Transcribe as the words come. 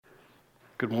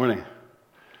Good morning.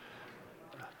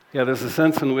 Yeah, there's a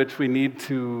sense in which we need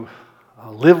to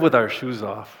live with our shoes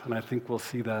off, and I think we'll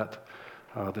see that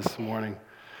this morning.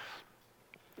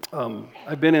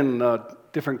 I've been in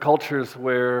different cultures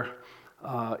where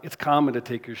it's common to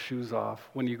take your shoes off.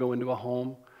 When you go into a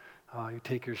home, you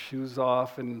take your shoes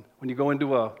off, and when you go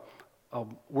into a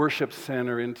worship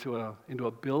center, into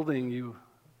a building,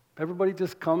 everybody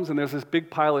just comes and there's this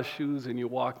big pile of shoes, and you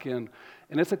walk in.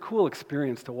 And it's a cool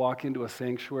experience to walk into a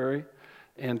sanctuary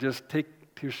and just take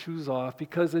your shoes off,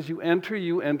 because as you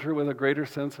enter with a greater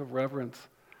sense of reverence,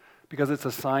 because it's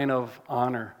a sign of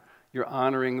honor. You're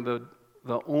honoring the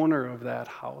owner of that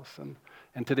house.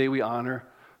 And today we honor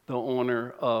the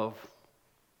owner of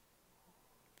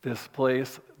this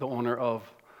place, the owner of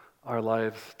our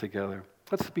lives together.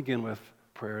 Let's begin with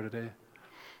prayer today.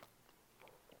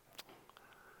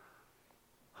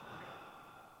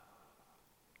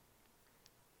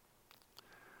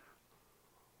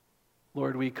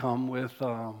 Lord, we come with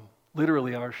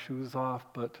literally our shoes off,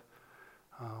 but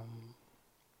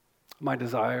my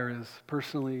desire is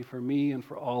personally for me and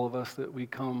for all of us that we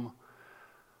come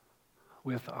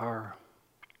with our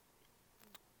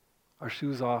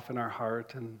shoes off in our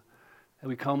heart, and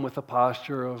we come with a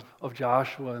posture of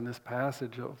Joshua in this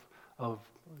passage of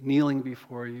kneeling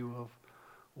before you, of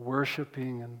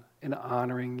worshiping and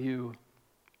honoring you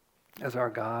as our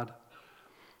God.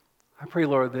 I pray,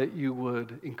 Lord, that you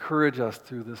would encourage us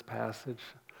through this passage.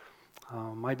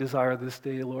 My desire this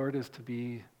day, Lord, is to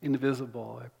be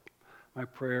invisible. My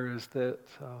prayer is that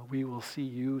we will see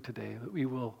you today, that we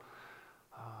will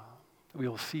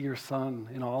see your Son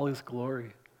in all his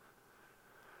glory.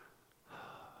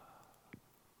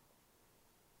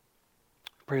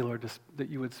 Pray, Lord, that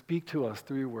you would speak to us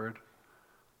through your word,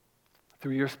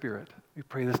 through your Spirit. We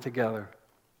pray this together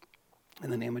in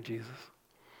the name of Jesus.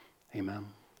 Amen.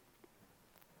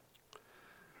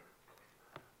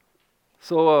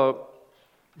 So,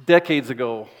 decades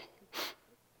ago,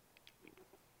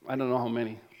 I don't know how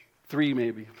many, 3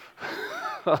 maybe,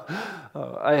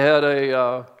 I had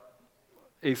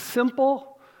a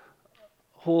simple,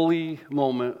 holy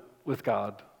moment with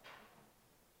God.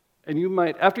 And you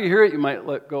might, after you hear it, you might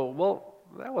let go, well,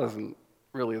 that wasn't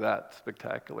really that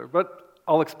spectacular. But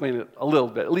I'll explain it a little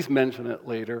bit, at least mention it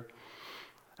later.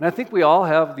 And I think we all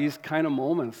have these kind of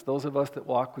moments, those of us that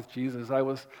walk with Jesus.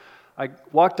 I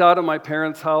walked out of my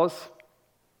parents' house,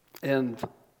 and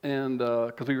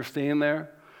because we were staying there,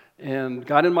 and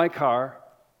got in my car,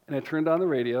 and I turned on the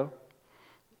radio,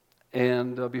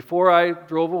 and before I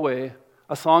drove away,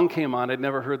 a song came on. I'd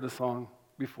never heard the song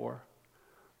before.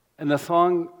 And the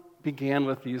song began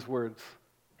with these words,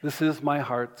 "This is my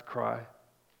heart's cry."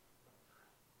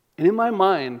 And in my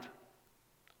mind,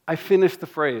 I finished the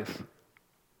phrase,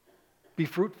 "Be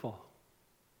fruitful."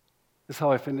 Is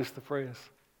how I finished the phrase.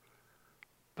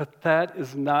 But that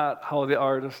is not how the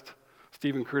artist,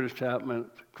 Stephen Curtis Chapman,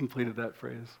 completed that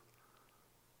phrase.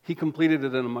 He completed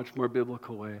it in a much more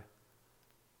biblical way.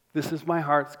 "This is my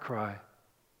heart's cry,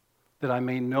 that I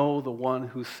may know the one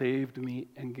who saved me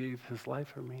and gave his life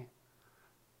for me.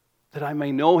 That I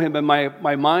may know him." And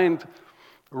my mind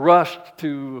rushed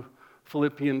to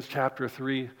Philippians chapter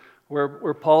 3,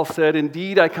 where Paul said,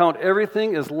 "Indeed, I count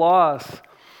everything as loss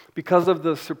because of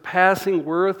the surpassing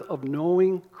worth of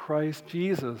knowing Christ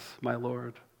Jesus, my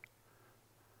Lord,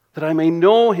 that I may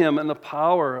know him and the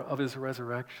power of his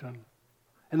resurrection."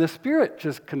 And the Spirit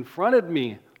just confronted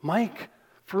me. "Mike,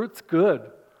 fruit's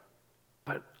good,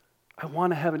 but I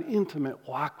want to have an intimate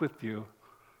walk with you.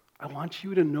 I want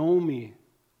you to know me."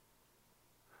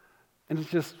 And it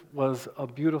just was a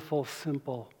beautiful,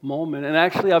 simple moment. And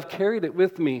actually, I've carried it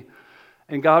with me.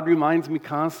 And God reminds me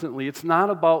constantly, it's not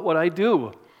about what I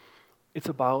do. It's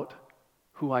about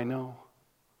who I know.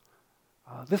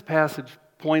 This passage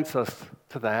points us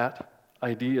to that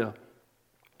idea.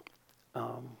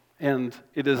 And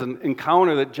it is an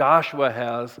encounter that Joshua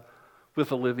has with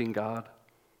the living God.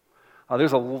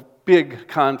 There's a big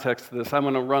context to this. I'm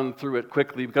going to run through it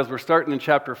quickly because we're starting in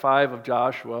chapter 5 of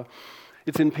Joshua.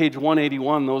 It's in page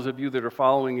 181, those of you that are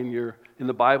following in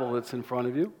the Bible that's in front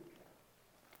of you.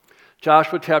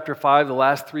 Joshua chapter 5, the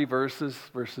last 3 verses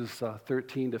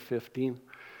 13 to 15.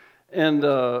 And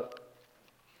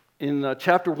in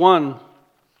chapter 1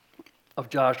 of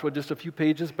Joshua, just a few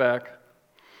pages back,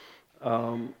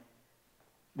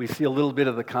 we see a little bit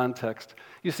of the context.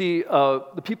 You see,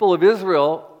 the people of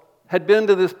Israel had been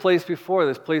to this place before,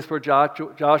 this place where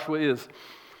Joshua is,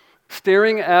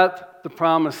 staring at the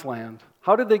promised land.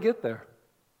 How did they get there?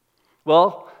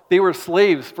 Well, they were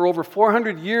slaves. For over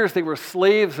 400 years, they were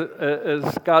slaves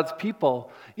as God's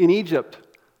people in Egypt.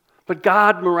 But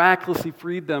God miraculously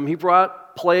freed them. He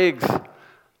brought plagues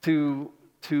to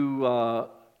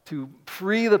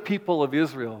free the people of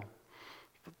Israel.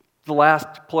 The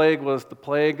last plague was the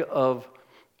plague of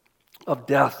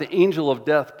death, the angel of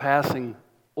death passing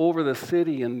over the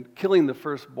city and killing the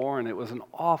firstborn. It was an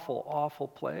awful, awful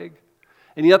plague.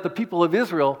 And yet the people of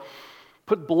Israel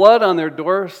put blood on their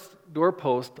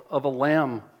doorpost of a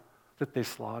lamb that they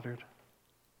slaughtered.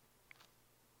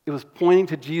 It was pointing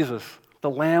to Jesus, the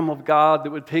Lamb of God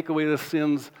that would take away the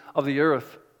sins of the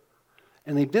earth.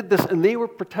 And they did this, and they were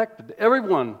protected.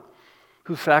 Everyone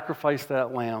who sacrificed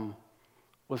that lamb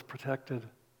was protected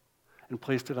and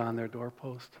placed it on their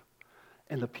doorpost.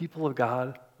 And the people of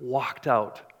God walked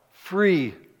out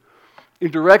free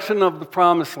in direction of the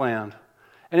promised land.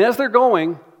 And as they're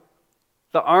going,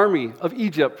 the army of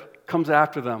Egypt comes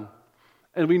after them.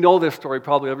 And we know this story.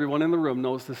 Probably everyone in the room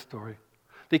knows this story.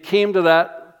 They came to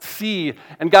that sea,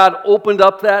 and God opened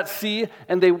up that sea,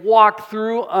 and they walked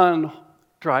through on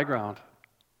dry ground.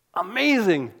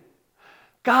 Amazing.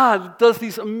 God does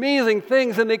these amazing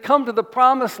things, and they come to the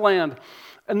promised land,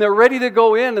 and they're ready to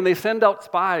go in, and they send out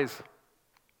spies,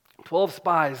 12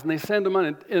 spies, and they send them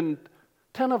on, and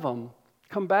 10 of them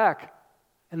come back,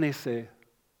 and they say,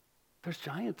 there's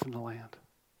giants in the land.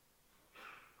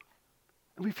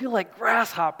 And we feel like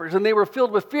grasshoppers, and they were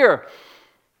filled with fear.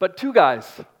 But 2 guys,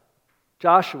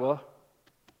 Joshua,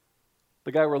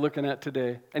 the guy we're looking at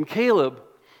today, and Caleb,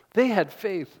 they had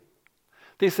faith.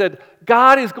 They said,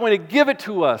 God is going to give it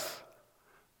to us.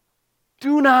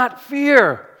 Do not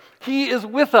fear. He is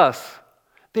with us.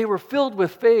 They were filled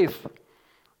with faith.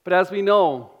 But as we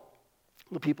know,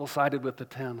 the people sided with the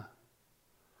 10.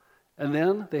 And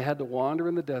then they had to wander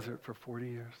in the desert for 40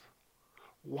 years.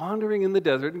 Wandering in the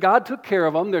desert. And God took care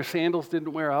of them. Their sandals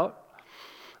didn't wear out.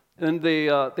 And they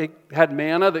had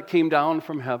manna that came down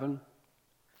from heaven.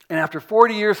 And after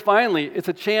 40 years, finally, it's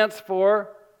a chance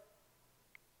for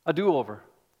a do-over,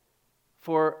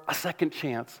 for a second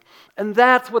chance. And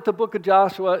that's what the book of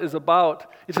Joshua is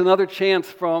about. It's another chance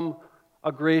from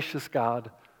a gracious God,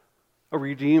 a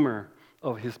redeemer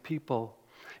of his people.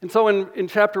 And so in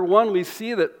chapter 1, we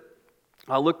see that,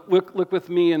 look with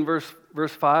me in verse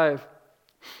 5.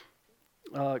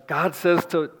 God says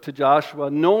to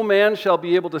Joshua, no man shall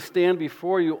be able to stand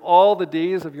before you all the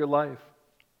days of your life.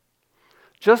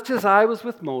 Just as I was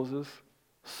with Moses,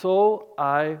 so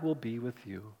I will be with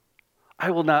you. I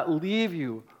will not leave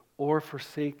you or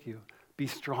forsake you. Be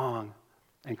strong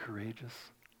and courageous.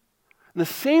 In the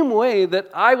same way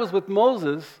that I was with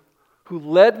Moses, who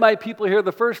led my people here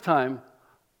the first time,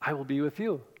 I will be with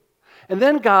you. And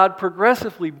then God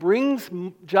progressively brings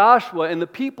Joshua and the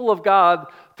people of God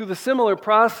through the similar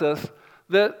process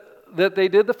that they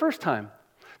did the first time.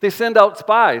 They send out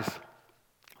spies.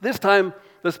 This time,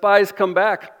 the spies come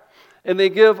back, and they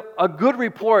give a good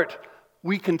report.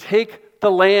 We can take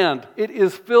the land. It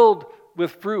is filled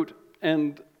with fruit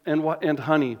and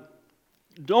honey.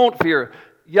 Don't fear.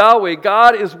 Yahweh,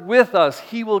 God is with us.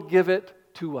 He will give it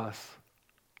to us.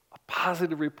 A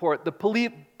positive report.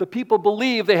 The people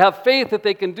believe, they have faith that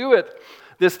they can do it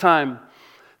this time.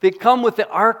 They come with the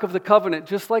Ark of the Covenant,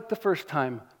 just like the first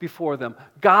time before them.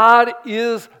 God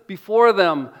is before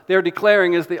them. They're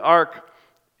declaring as the Ark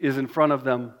is in front of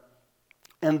them.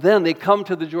 And then they come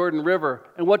to the Jordan River.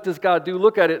 And what does God do?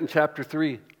 Look at it in chapter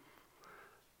 3.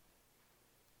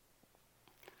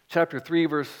 Chapter 3,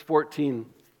 verse 14.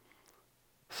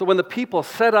 So when the people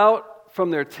set out from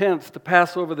their tents to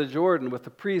pass over the Jordan with the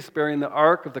priests bearing the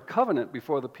Ark of the Covenant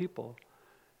before the people,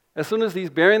 as soon as these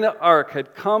bearing the Ark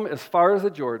had come as far as the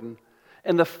Jordan,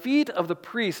 and the feet of the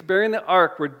priests bearing the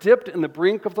Ark were dipped in the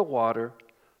brink of the water,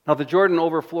 now the Jordan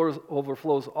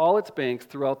overflows all its banks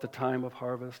throughout the time of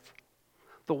harvest.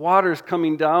 The waters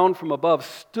coming down from above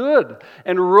stood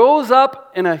and rose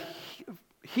up in a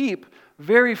heap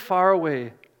very far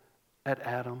away at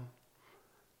Adam.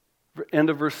 End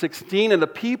of verse 16, and the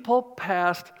people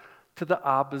passed to the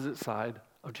opposite side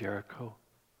of Jericho.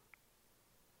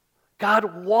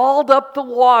 God walled up the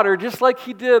water just like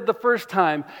he did the first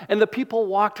time, and the people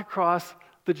walked across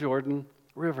the Jordan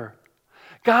River.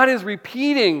 God is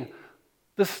repeating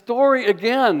the story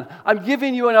again. I'm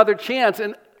giving you another chance,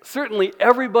 and certainly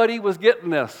everybody was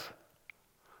getting this.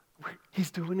 He's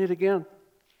doing it again.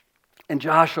 And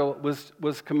Joshua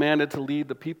was commanded to lead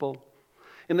the people.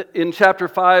 In chapter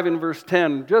 5 in verse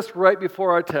 10, just right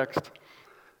before our text,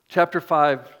 chapter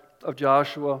 5 of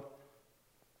Joshua,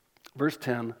 verse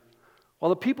 10, while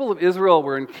the people of Israel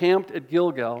were encamped at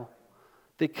Gilgal,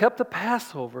 they kept the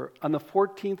Passover on the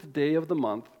 14th day of the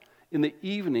month in the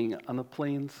evening on the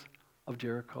plains of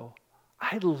Jericho.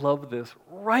 I love this.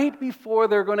 Right before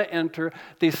they're going to enter,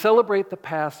 they celebrate the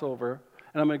Passover.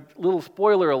 And I'm a little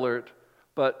spoiler alert,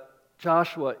 but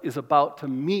Joshua is about to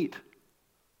meet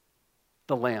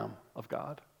the Lamb of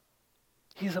God.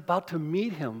 He's about to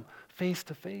meet him face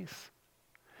to face.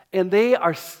 And they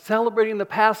are celebrating the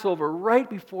Passover right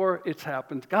before it's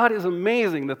happened. God is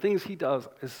amazing. The things he does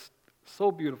is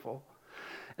so beautiful.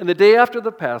 And the day after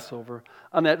the Passover,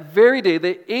 on that very day,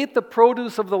 they ate the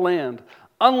produce of the land,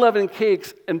 unleavened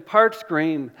cakes and parched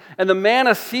grain. And the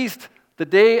manna ceased the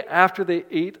day after they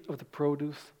ate of the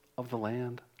produce of the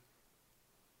land.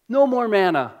 No more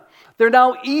manna. They're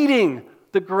now eating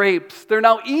the grapes. They're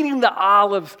now eating the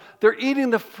olives. They're eating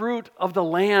the fruit of the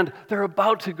land. They're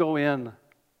about to go in.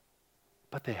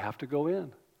 But they have to go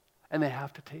in, and they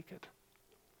have to take it.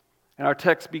 And our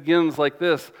text begins like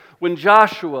this. When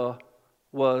Joshua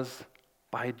was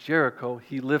by Jericho,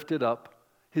 he lifted up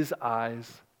his eyes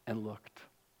and looked.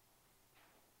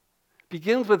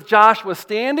 Begins with Joshua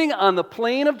standing on the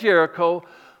plain of Jericho,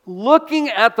 looking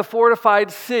at the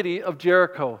fortified city of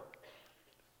Jericho.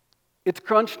 It's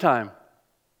crunch time.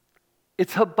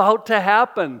 It's about to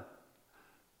happen.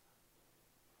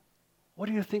 What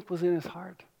do you think was in his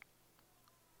heart?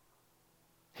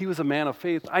 He was a man of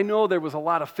faith. I know there was a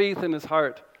lot of faith in his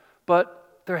heart,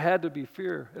 but there had to be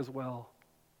fear as well.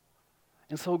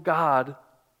 And so God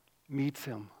meets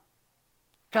him.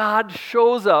 God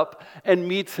shows up and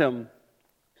meets him.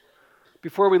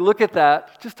 Before we look at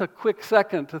that, just a quick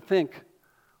second to think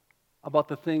about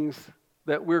the things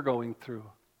that we're going through.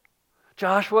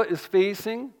 Joshua is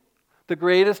facing the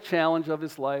greatest challenge of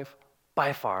his life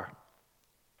by far.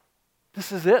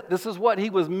 This is it. This is what he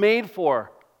was made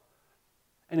for.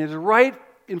 And it's right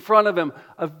in front of him,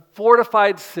 a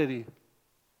fortified city.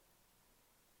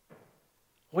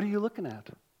 What are you looking at?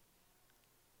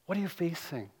 What are you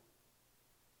facing?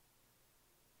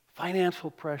 Financial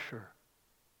pressure.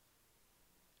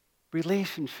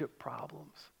 Relationship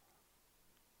problems.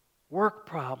 Work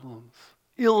problems.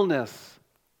 Illness.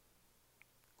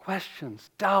 Questions,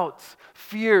 doubts,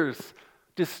 fears,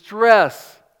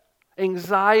 distress,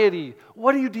 anxiety.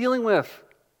 What are you dealing with?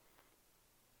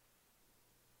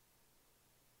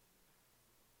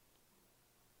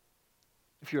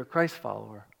 If you're a Christ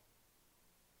follower,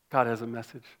 God has a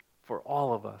message for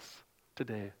all of us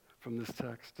today from this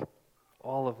text.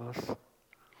 All of us.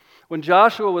 When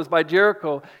Joshua was by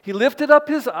Jericho, he lifted up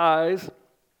his eyes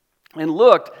and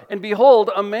looked, and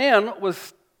behold, a man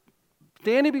was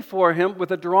standing before him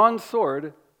with a drawn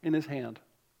sword in his hand.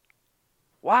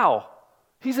 Wow.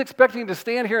 He's expecting to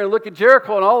stand here and look at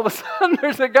Jericho, and all of a sudden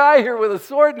there's a guy here with a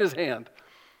sword in his hand.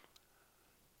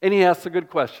 And he asks a good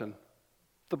question.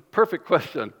 The perfect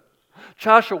question.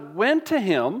 Joshua went to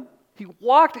him, he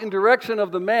walked in direction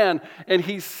of the man, and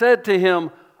he said to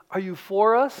him, "Are you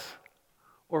for us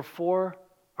or for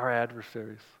our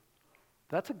adversaries?"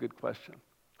 That's a good question.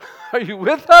 Are you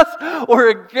with us or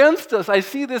against us? I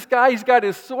see this guy, he's got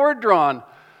his sword drawn.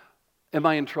 Am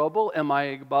I in trouble? Am I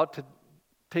about to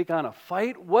take on a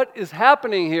fight? What is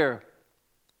happening here?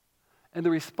 And the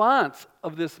response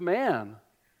of this man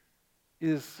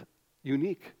is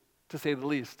unique, to say the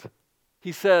least.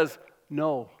 He says,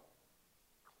 no.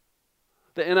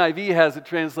 The NIV has it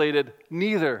translated,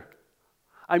 neither.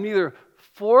 I'm neither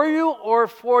for you or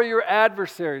for your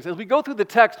adversaries. As we go through the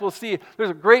text, we'll see there's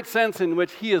a great sense in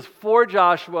which he is for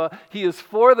Joshua, he is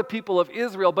for the people of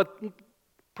Israel, but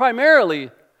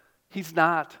primarily, he's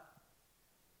not.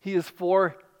 He is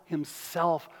for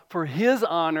himself, for his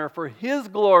honor, for his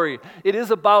glory. It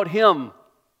is about him.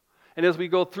 And as we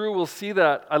go through, we'll see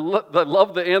that. I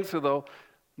love the answer, though.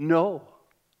 No.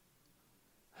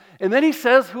 And then he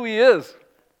says who he is.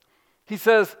 He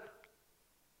says,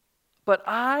 "But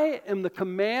I am the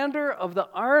commander of the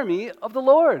army of the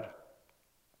Lord."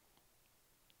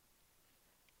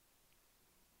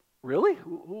 Really?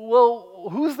 Well,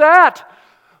 who's that?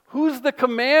 Who's the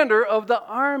commander of the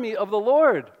army of the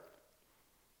Lord?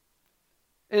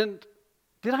 And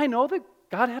did I know that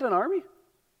God had an army?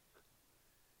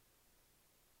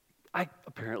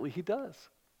 Apparently he does.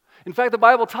 In fact, the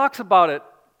Bible talks about it.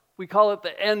 We call it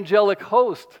the angelic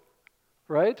host,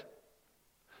 right?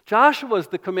 Joshua was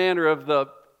the commander of the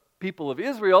people of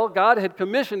Israel. God had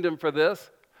commissioned him for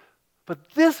this.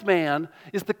 But this man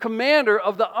is the commander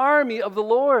of the army of the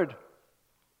Lord.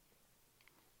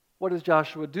 What does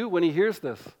Joshua do when he hears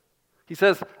this? He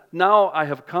says, "Now I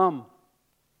have come,"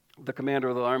 the commander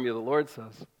of the army of the Lord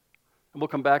says. And we'll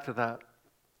come back to that.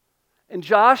 And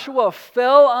Joshua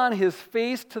fell on his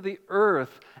face to the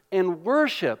earth and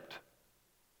worshiped.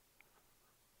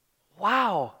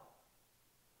 Wow.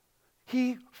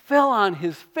 He fell on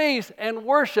his face and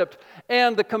worshiped.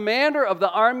 And the commander of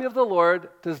the army of the Lord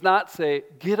does not say,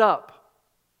 "Get up,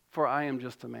 for I am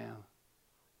just a man."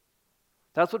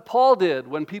 That's what Paul did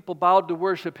when people bowed to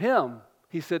worship him.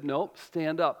 He said, nope,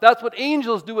 stand up. That's what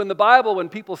angels do in the Bible when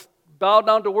people bow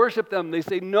down to worship them. They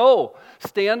say, no,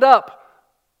 stand up.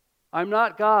 I'm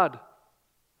not God.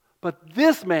 But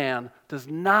this man does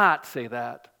not say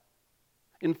that.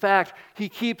 In fact, he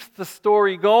keeps the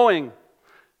story going.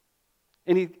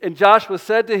 And Joshua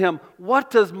said to him,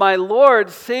 what does my Lord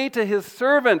say to his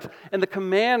servant? And the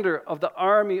commander of the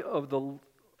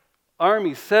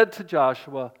army said to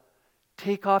Joshua,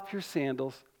 take off your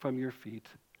sandals from your feet,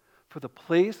 for the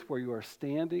place where you are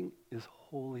standing is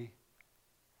holy.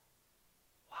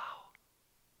 Wow.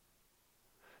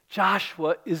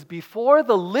 Joshua is before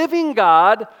the living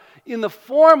God in the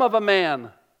form of a man.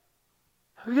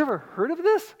 Have you ever heard of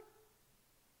this?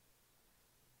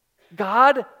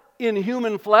 God in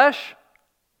human flesh.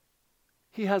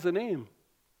 He has a name.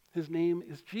 His name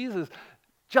is Jesus.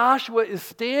 Joshua is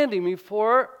standing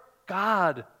before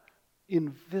God in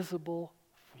visible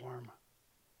form.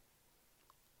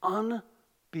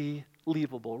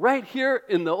 Unbelievable. Right here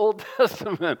in the Old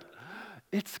Testament.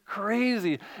 It's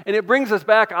crazy. And it brings us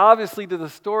back, obviously, to the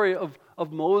story of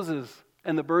Moses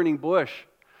and the burning bush,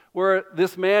 where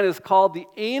this man is called the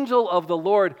angel of the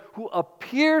Lord, who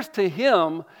appears to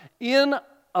him in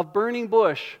a burning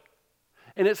bush.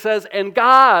 And it says, and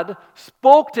God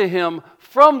spoke to him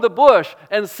from the bush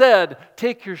and said,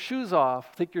 take your shoes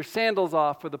off, take your sandals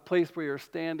off, for the place where you're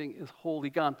standing is holy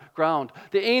ground.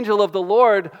 The angel of the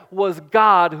Lord was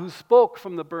God who spoke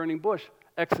from the burning bush.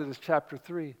 Exodus chapter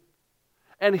 3.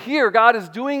 And here God is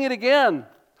doing it again.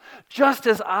 Just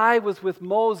as I was with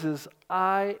Moses,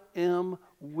 I am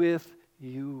with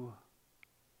you.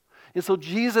 And so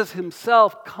Jesus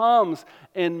himself comes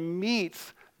and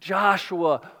meets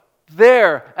Joshua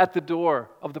there at the door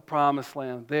of the promised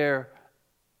land, there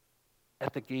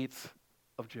at the gates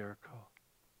of Jericho.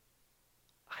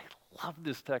 I love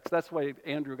this text. That's why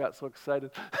Andrew got so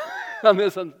excited on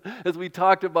this as we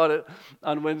talked about it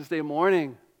on Wednesday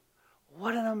morning.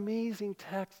 What an amazing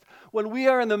text. When we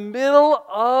are in the middle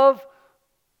of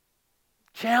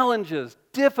challenges,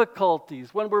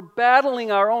 difficulties, when we're battling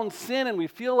our own sin and we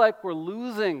feel like we're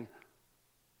losing,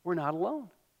 we're not alone.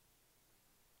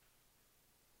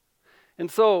 And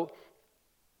so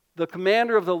the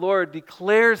commander of the Lord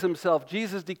declares himself,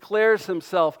 Jesus declares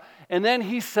himself, and then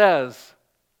he says,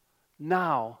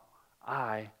 now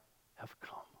I have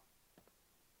come.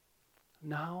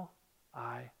 Now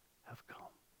I have come.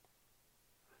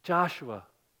 Joshua,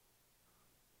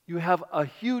 you have a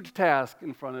huge task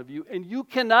in front of you, and you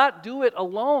cannot do it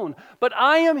alone. But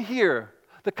I am here,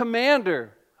 the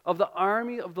commander of the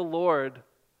army of the Lord,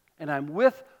 and I'm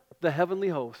with the heavenly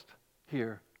host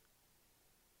here.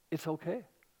 It's okay.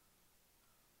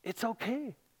 It's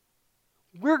okay.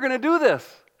 We're going to do this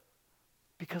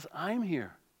because I'm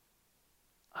here.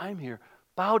 I'm here.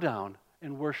 Bow down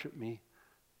and worship me.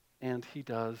 And he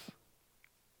does.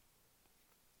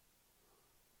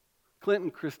 Clint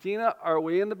and Christina are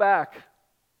way in the back,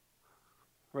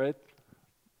 right?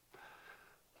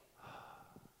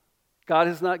 God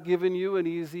has not given you an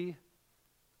easy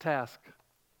task.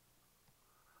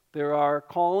 There are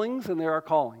callings and there are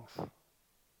callings.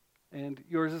 And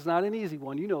yours is not an easy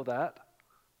one. You know that.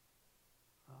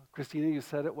 Christina, you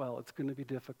said it well. It's going to be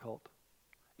difficult.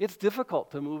 It's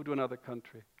difficult to move to another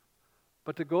country.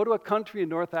 But to go to a country in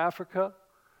North Africa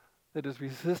that is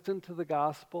resistant to the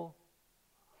gospel,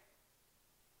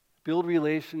 build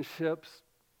relationships,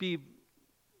 be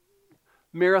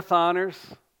marathoners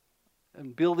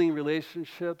and building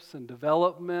relationships and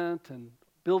development and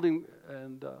building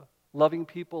and loving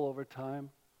people over time.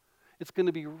 It's going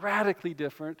to be radically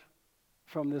different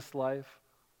from this life.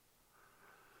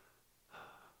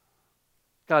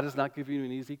 God has not given you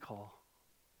an easy call,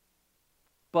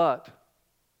 but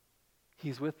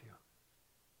he's with you.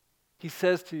 He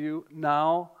says to you,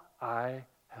 now I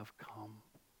have come.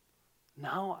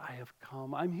 Now I have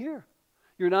come. I'm here.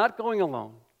 You're not going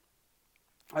alone.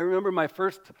 I remember my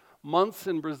first months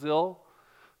in Brazil,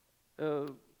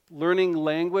 learning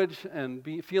language and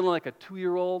feeling like a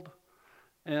 2-year-old.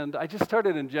 And I just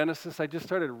started in Genesis. I just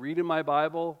started reading my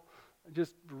Bible,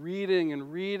 just reading,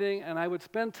 and I would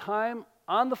spend time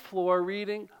on the floor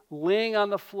reading, laying on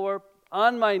the floor,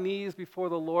 on my knees before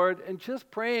the Lord, and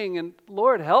just praying, and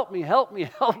Lord, help me, help me,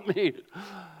 help me.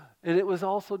 And it was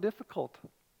also difficult.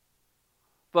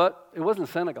 But it wasn't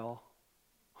Senegal.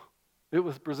 It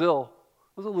was Brazil.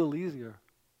 It was a little easier.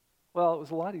 Well, it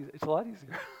was a lot easier. It's a lot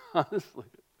easier, honestly.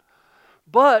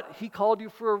 But he called you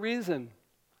for a reason.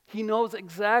 He knows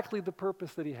exactly the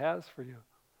purpose that he has for you.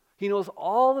 He knows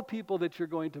all the people that you're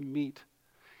going to meet.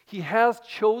 He has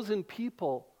chosen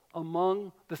people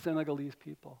among the Senegalese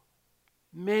people.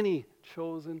 many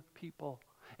chosen people.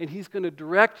 And he's going to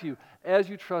direct you as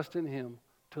you trust in him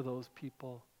to those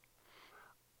people.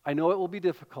 I know it will be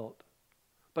difficult,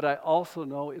 but I also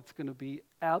know it's going to be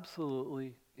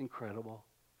absolutely incredible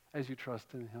as you trust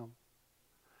in him.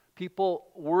 People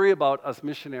worry about us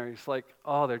missionaries like,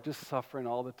 oh, they're just suffering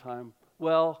all the time.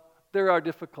 Well, there are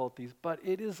difficulties, but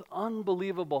it is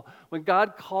unbelievable. When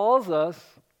God calls us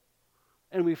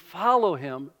and we follow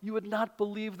him, you would not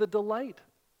believe the delight.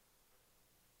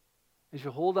 As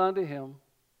you hold on to him,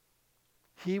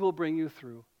 he will bring you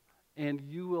through, and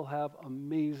you will have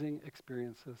amazing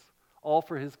experiences, all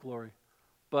for his glory,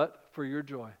 but for your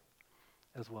joy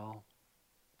as well.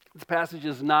 This passage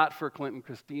is not for Clint and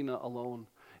Christina alone.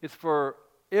 It's for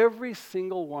every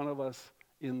single one of us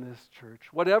in this church.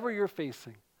 Whatever you're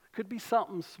facing, could be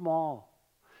something small,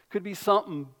 could be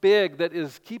something big that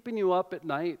is keeping you up at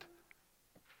night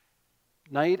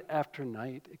after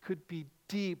night. It could be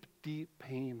deep, deep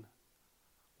pain.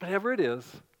 Whatever it is,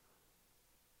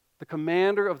 the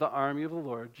commander of the army of the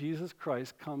Lord, Jesus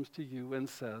Christ, comes to you and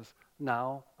says,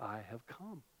 now I have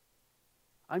come.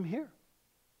 I'm here.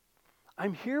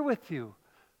 I'm here with you.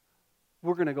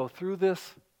 We're going to go through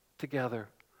this together,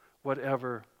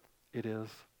 whatever it is.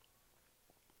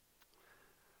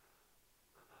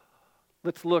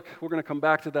 Let's look. We're going to come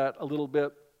back to that a little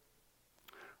bit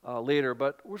later,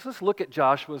 but let's just look at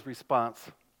Joshua's response.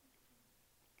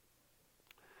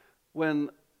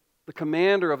 When the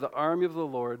commander of the army of the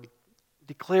Lord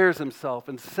declares himself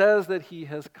and says that he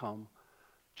has come,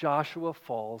 Joshua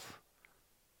falls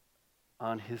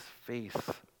on his face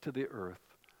to the earth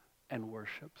and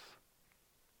worships.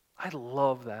 I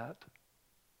love that.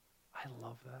 I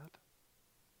love that.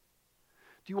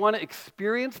 Do you want to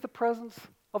experience the presence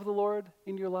of the Lord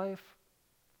in your life?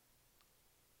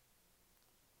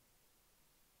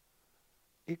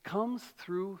 It comes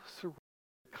through surrender.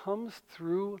 It comes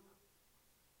through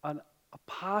a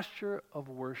posture of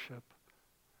worship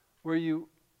where you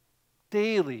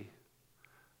daily,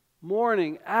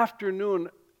 morning, afternoon,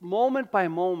 moment by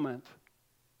moment,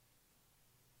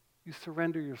 you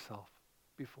surrender yourself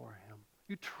before him.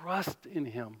 You trust in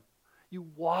him. You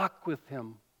walk with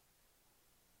him.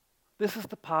 This is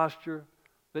the posture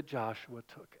that Joshua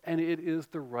took, and it is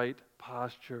the right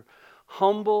posture.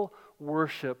 Humble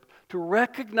worship, to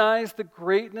recognize the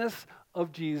greatness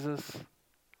of Jesus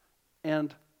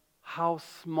and how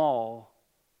small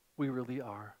we really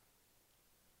are.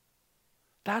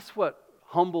 That's what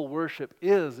humble worship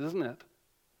is, isn't it?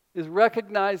 Is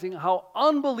recognizing how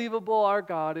unbelievable our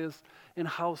God is and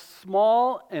how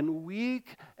small and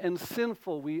weak and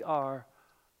sinful we are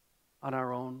on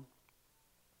our own.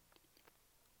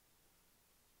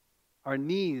 Our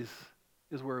knees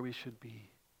is where we should be.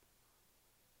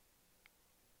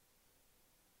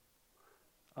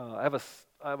 I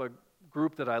have a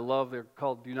group that I love. They're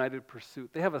called United Pursuit.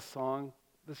 They have a song.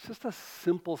 It's just a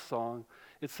simple song.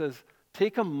 It says,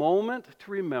 take a moment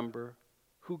to remember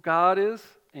who God is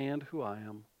and who I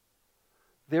am.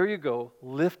 There you go,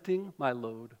 lifting my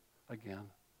load again.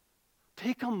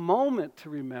 Take a moment to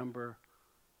remember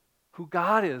who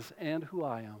God is and who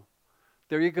I am.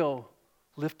 There you go,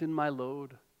 lifting my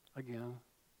load again.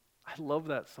 I love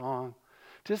that song.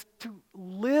 Just to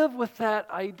live with that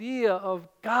idea of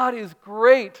God is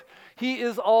great. He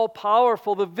is all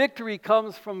powerful. The victory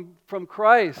comes from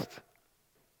Christ,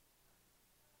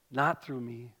 not through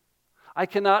me. I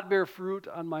cannot bear fruit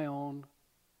on my own.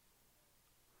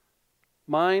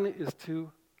 Mine is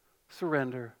to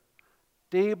surrender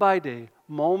day by day,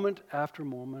 moment after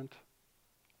moment.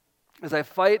 As I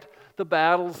fight the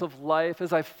battles of life,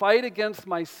 as I fight against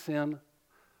my sin,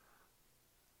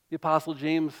 the Apostle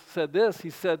James said this. He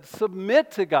said,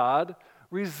 submit to God,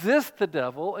 resist the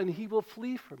devil, and he will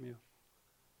flee from you.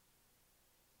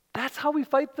 That's how we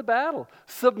fight the battle.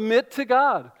 Submit to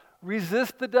God,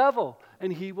 resist the devil,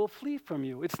 and he will flee from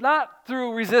you. It's not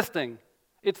through resisting.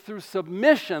 It's through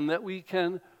submission that we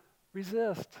can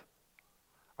resist.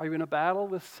 Are you in a battle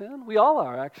with sin? We all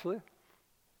are, actually.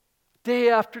 Day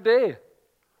after day,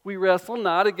 we wrestle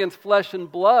not against flesh and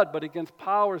blood, but against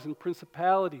powers and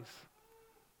principalities.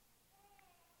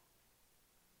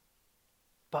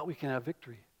 But we can have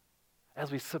victory as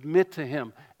we submit to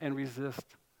him and resist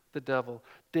the devil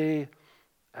day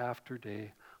after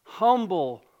day.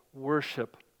 Humble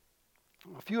worship.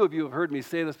 A few of you have heard me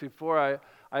say this before.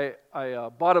 I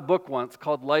bought a book once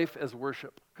called Life as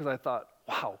Worship because I thought,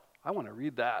 wow, I want to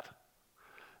read that.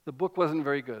 The book wasn't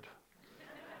very good.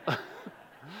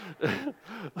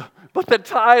 But the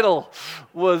title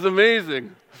was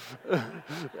amazing.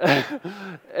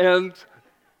 And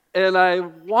I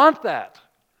want that.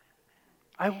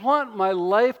 I want my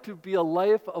life to be a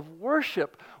life of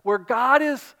worship where God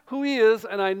is who He is,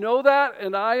 and I know that,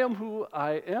 and I am who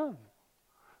I am.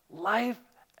 Life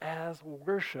as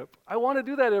worship. I want to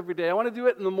do that every day. I want to do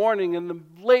it in the morning, in the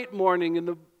late morning, in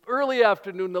the early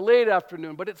afternoon, the late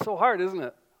afternoon, but it's so hard, isn't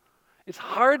it? It's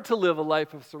hard to live a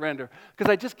life of surrender because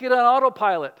I just get on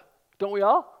autopilot. Don't we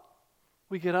all?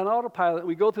 We get on autopilot.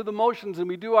 We go through the motions and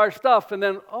we do our stuff, and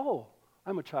then, oh,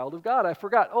 I'm a child of God. I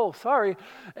forgot. Oh, sorry.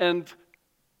 And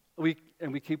we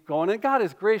keep going, and God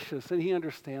is gracious, and He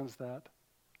understands that.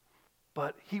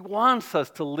 But He wants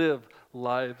us to live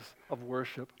lives of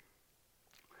worship.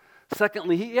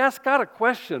 Secondly, he asked God a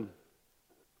question.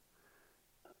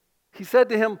 He said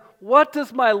to him, "What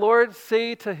does my Lord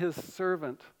say to His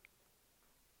servant?"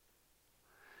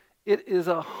 It is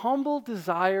a humble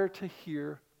desire to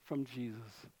hear from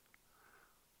Jesus.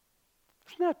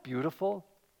 Isn't that beautiful?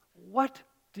 What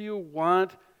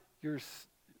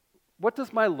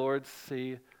does my Lord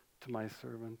say to my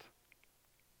servant?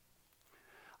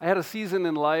 I had a season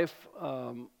in life,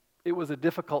 it was a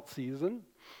difficult season,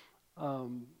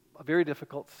 a very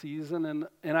difficult season,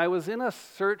 and I was in a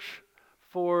search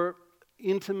for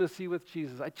intimacy with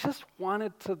Jesus. I just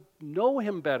wanted to know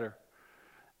Him better.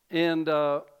 And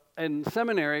in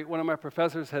seminary, one of my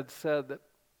professors had said that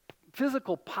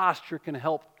physical posture can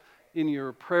help in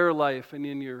your prayer life and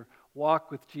in your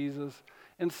walk with Jesus.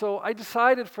 And so I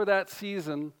decided for that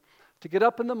season to get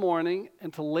up in the morning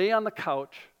and to lay on the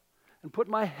couch and put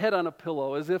my head on a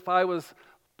pillow as if I was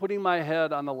putting my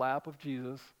head on the lap of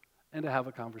Jesus and to have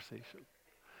a conversation.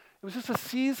 It was just a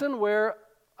season where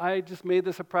I just made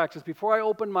this a practice. Before I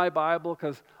opened my Bible,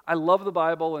 because I love the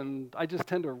Bible and I just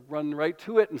tend to run right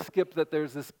to it and skip that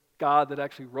there's this God that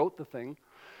actually wrote the thing.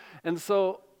 And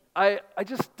so I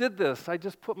just did this. I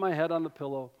just put my head on the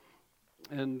pillow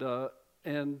and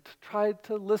tried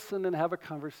to listen and have a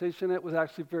conversation. It was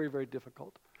actually very, very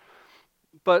difficult.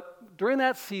 But during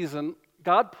that season,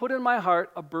 God put in my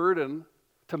heart a burden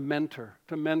to mentor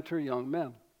young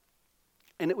men.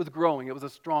 And it was growing. It was a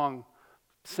strong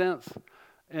sense.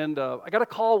 And I got a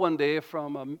call one day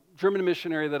from a German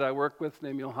missionary that I work with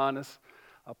named Johannes,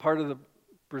 a part of the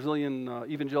Brazilian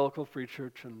Evangelical Free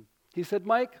Church. And he said,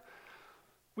 "Mike,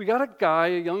 we got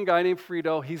a young guy named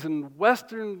Frido. He's in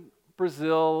western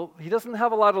Brazil. He doesn't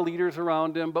have a lot of leaders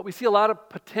around him, but we see a lot of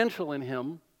potential in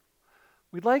him.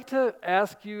 We'd like to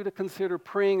ask you to consider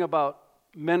praying about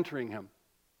mentoring him."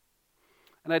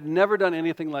 And I'd never done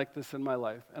anything like this in my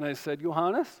life. And I said,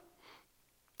 "Johannes,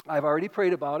 I've already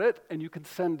prayed about it, and you can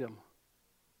send him."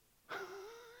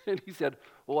 And he said,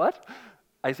 "What?"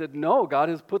 I said, "No, God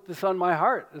has put this on my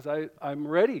heart. I'm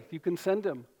ready. You can send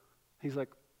him." He's like,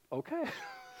 "Okay."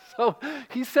 So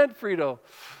he sent Frido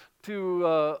to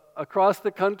across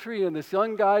the country, and this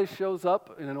young guy shows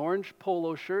up in an orange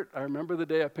polo shirt. I remember the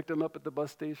day I picked him up at the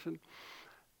bus station.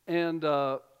 And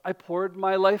I poured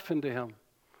my life into him.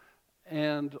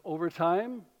 And over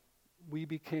time, we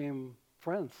became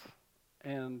friends.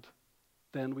 And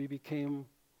then we became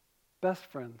best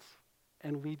friends.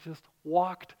 And we just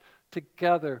walked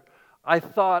together. I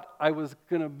thought I was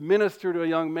going to minister to a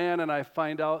young man, and I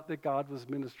find out that God was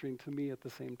ministering to me at the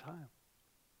same time.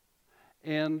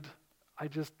 And I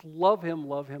just love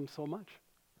him so much.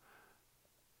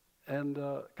 And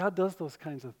God does those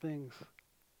kinds of things.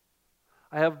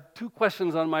 I have 2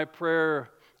 questions on my prayer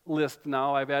list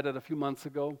now. I've added a few months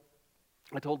ago.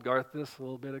 I told Garth this a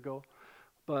little bit ago.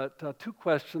 But 2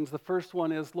 questions. The first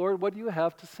one is, "Lord, what do you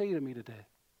have to say to me today?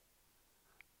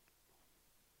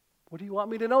 What do you want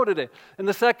me to know today?" And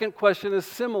the second question is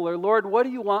similar. "Lord, what do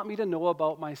you want me to know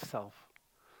about myself?"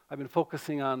 I've been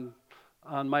focusing on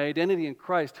my identity in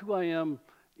Christ, who I am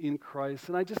in Christ.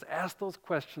 And I just ask those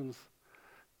questions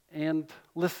and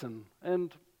listen.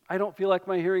 And I don't feel like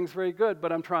my hearing's very good,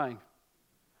 but I'm trying.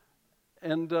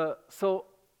 And so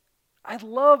I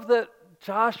love that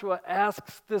Joshua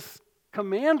asks this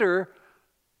commander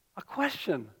a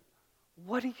question.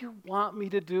 What do you want me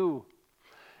to do?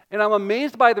 And I'm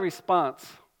amazed by the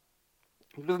response.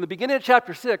 Because in the beginning of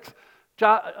chapter 6,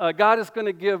 God is going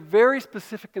to give very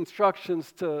specific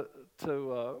instructions to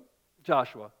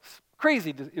Joshua.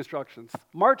 Crazy instructions.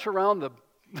 March around the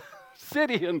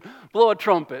city and blow a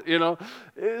trumpet,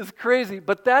 It's crazy.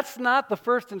 But that's not the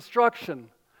first instruction.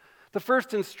 The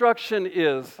first instruction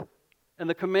is, and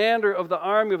the commander of the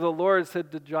army of the Lord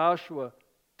said to Joshua,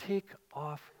 "Take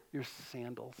off your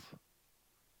sandals."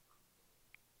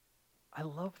 I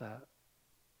love that.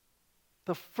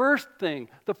 The first thing,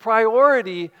 the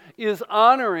priority is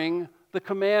honoring the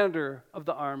commander of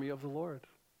the army of the Lord.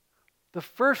 The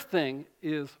first thing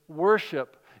is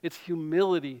worship. It's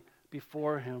humility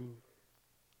before him.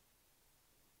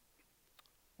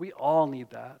 We all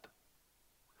need that.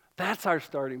 That's our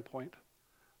starting point.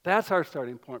 That's our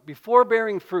starting point. Before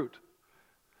bearing fruit,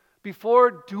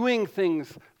 before doing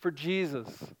things for Jesus,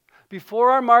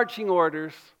 before our marching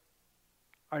orders,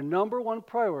 our number one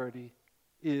priority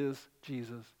is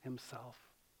Jesus himself.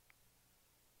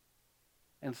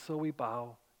 And so we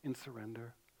bow in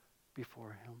surrender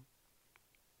before him.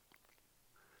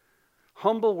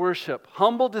 Humble worship,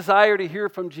 humble desire to hear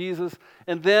from Jesus,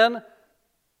 and then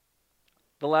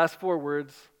the last 4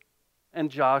 words,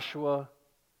 and Joshua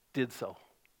did so.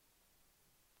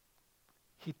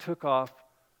 He took off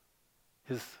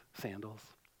his sandals.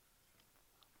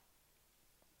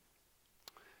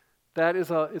 That is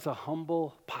a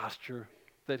humble posture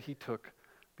that he took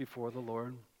before the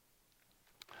Lord.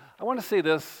 I want to say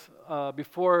this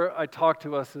before I talk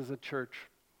to us as a church.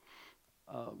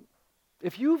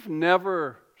 If you've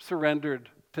never surrendered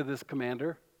to this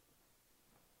commander,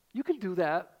 you can do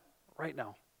that right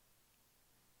now.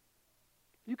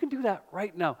 You can do that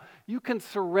right now. You can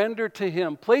surrender to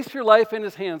him. Place your life in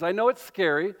his hands. I know it's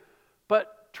scary,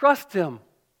 but trust him.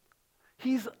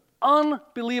 He's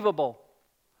unbelievable.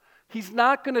 He's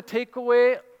not going to take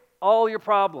away all your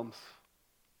problems.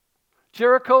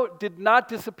 Jericho did not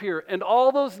disappear, and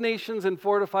all those nations and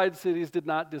fortified cities did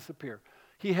not disappear.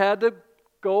 He had to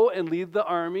go and lead the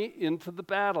army into the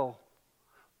battle.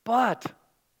 But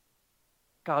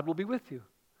God will be with you.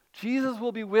 Jesus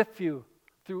will be with you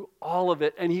through all of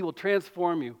it, and he will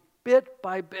transform you bit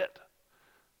by bit.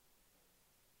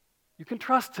 You can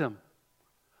trust him.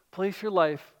 Place your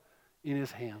life in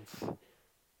his hands.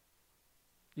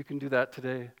 You can do that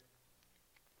today.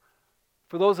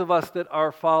 For those of us that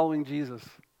are following Jesus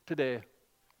today,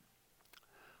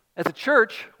 as a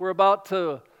church, we're about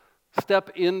to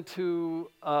step into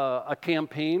a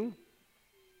campaign,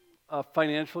 a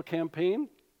financial campaign,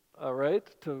 right,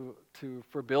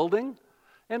 for building.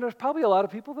 And there's probably a lot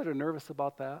of people that are nervous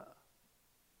about that.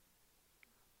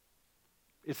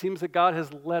 It seems that God has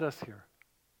led us here.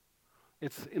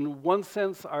 It's, in one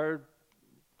sense, our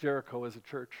Jericho as a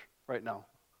church right now.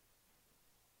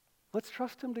 Let's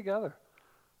trust him together.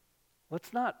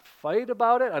 Let's not fight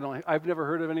about it. I've never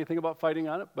heard of anything about fighting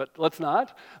on it, but let's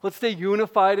not. Let's stay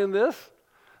unified in this,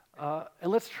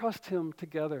 and let's trust him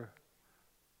together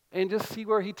and just see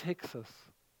where he takes us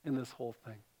in this whole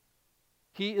thing.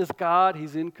 He is God.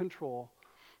 He's in control,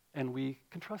 and we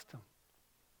can trust him.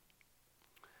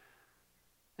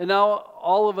 And now,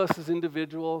 all of us as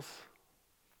individuals,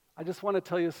 I just want to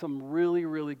tell you some really,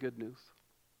 really good news.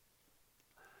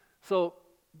 So,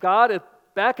 God,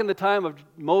 back in the time of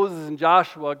Moses and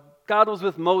Joshua, God was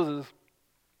with Moses,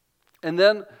 and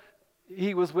then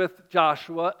he was with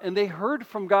Joshua, and they heard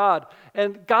from God,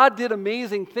 and God did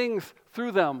amazing things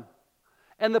through them,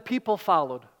 and the people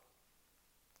followed.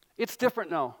 It's different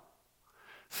now.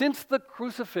 Since the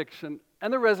crucifixion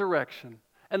and the resurrection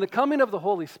and the coming of the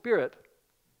Holy Spirit,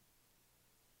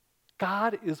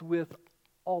 God is with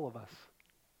all of us.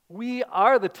 We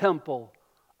are the temple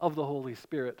of the Holy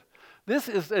Spirit. This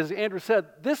is, as Andrew said,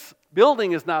 this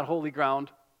building is not holy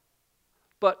ground,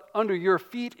 but under your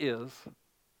feet is.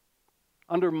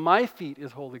 Under my feet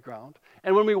is holy ground.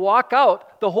 And when we walk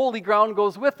out, the holy ground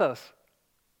goes with us,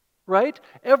 right?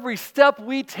 Every step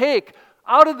we take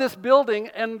out of this building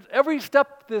and every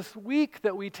step this week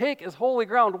that we take is holy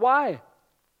ground. Why?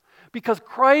 Because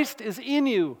Christ is in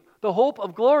you, the hope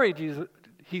of glory,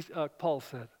 Paul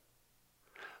said.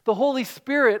 The Holy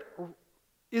Spirit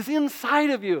is inside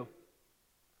of you,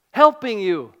 helping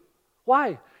you.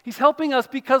 Why? He's helping us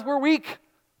because we're weak.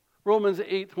 Romans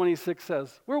 8:26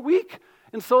 says, we're weak,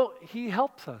 and so he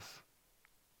helps us.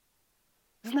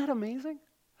 Isn't that amazing?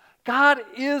 God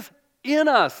is in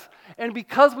us, and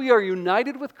because we are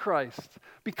united with Christ,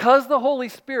 because the Holy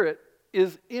Spirit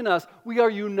is in us, we are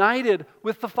united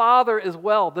with the Father as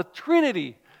well. The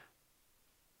Trinity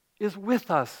is with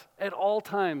us at all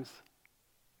times.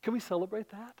 Can we celebrate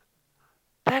that?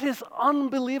 That is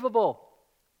unbelievable.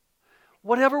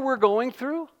 Whatever we're going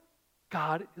through,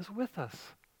 God is with us.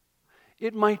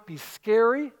 It might be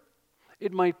scary,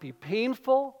 it might be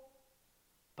painful,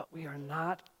 but we are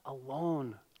not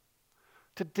alone.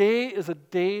 Today is a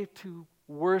day to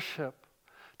worship.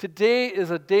 Today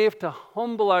is a day to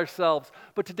humble ourselves,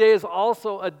 but today is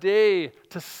also a day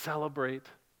to celebrate.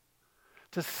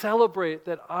 To celebrate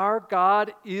that our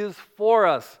God is for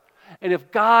us. And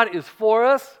if God is for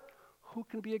us, who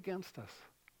can be against us?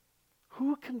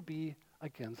 Who can be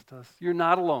against us? You're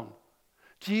not alone.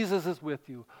 Jesus is with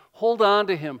you. Hold on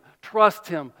to him. Trust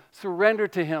him. Surrender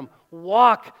to him.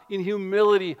 Walk in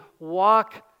humility.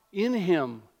 Walk in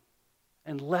him.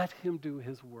 And let him do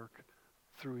his work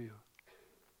through you.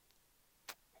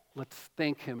 Let's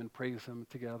thank him and praise him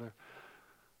together.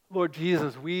 Lord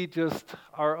Jesus, we just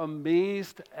are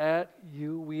amazed at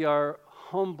you. We are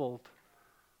humbled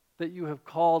that you have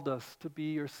called us to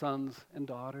be your sons and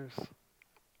daughters.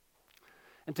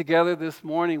 And together this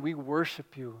morning, we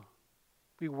worship you.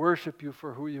 We worship you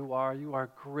for who you are. You are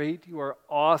great. You are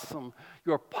awesome.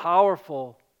 You are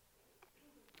powerful.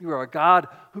 You are a God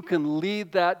who can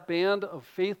lead that band of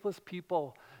faithless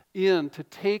people in to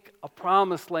take a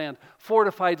promised land,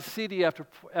 fortified city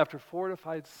after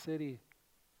fortified city.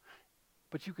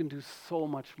 But you can do so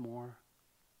much more.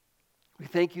 We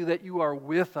thank you that you are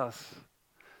with us,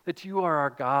 that you are our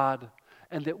God,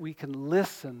 and that we can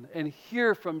listen and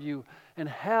hear from you and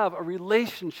have a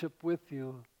relationship with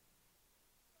you.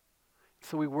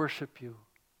 So we worship you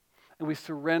and we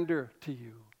surrender to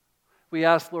you. We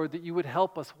ask, Lord, that you would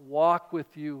help us walk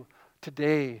with you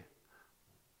today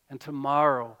and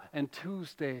tomorrow and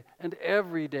Tuesday and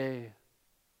every day.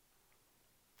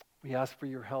 We ask for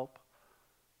your help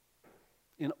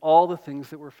in all the things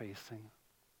that we're facing.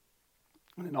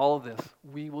 And in all of this,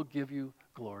 we will give you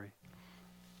glory.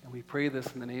 And we pray this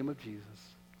in the name of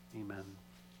Jesus. Amen.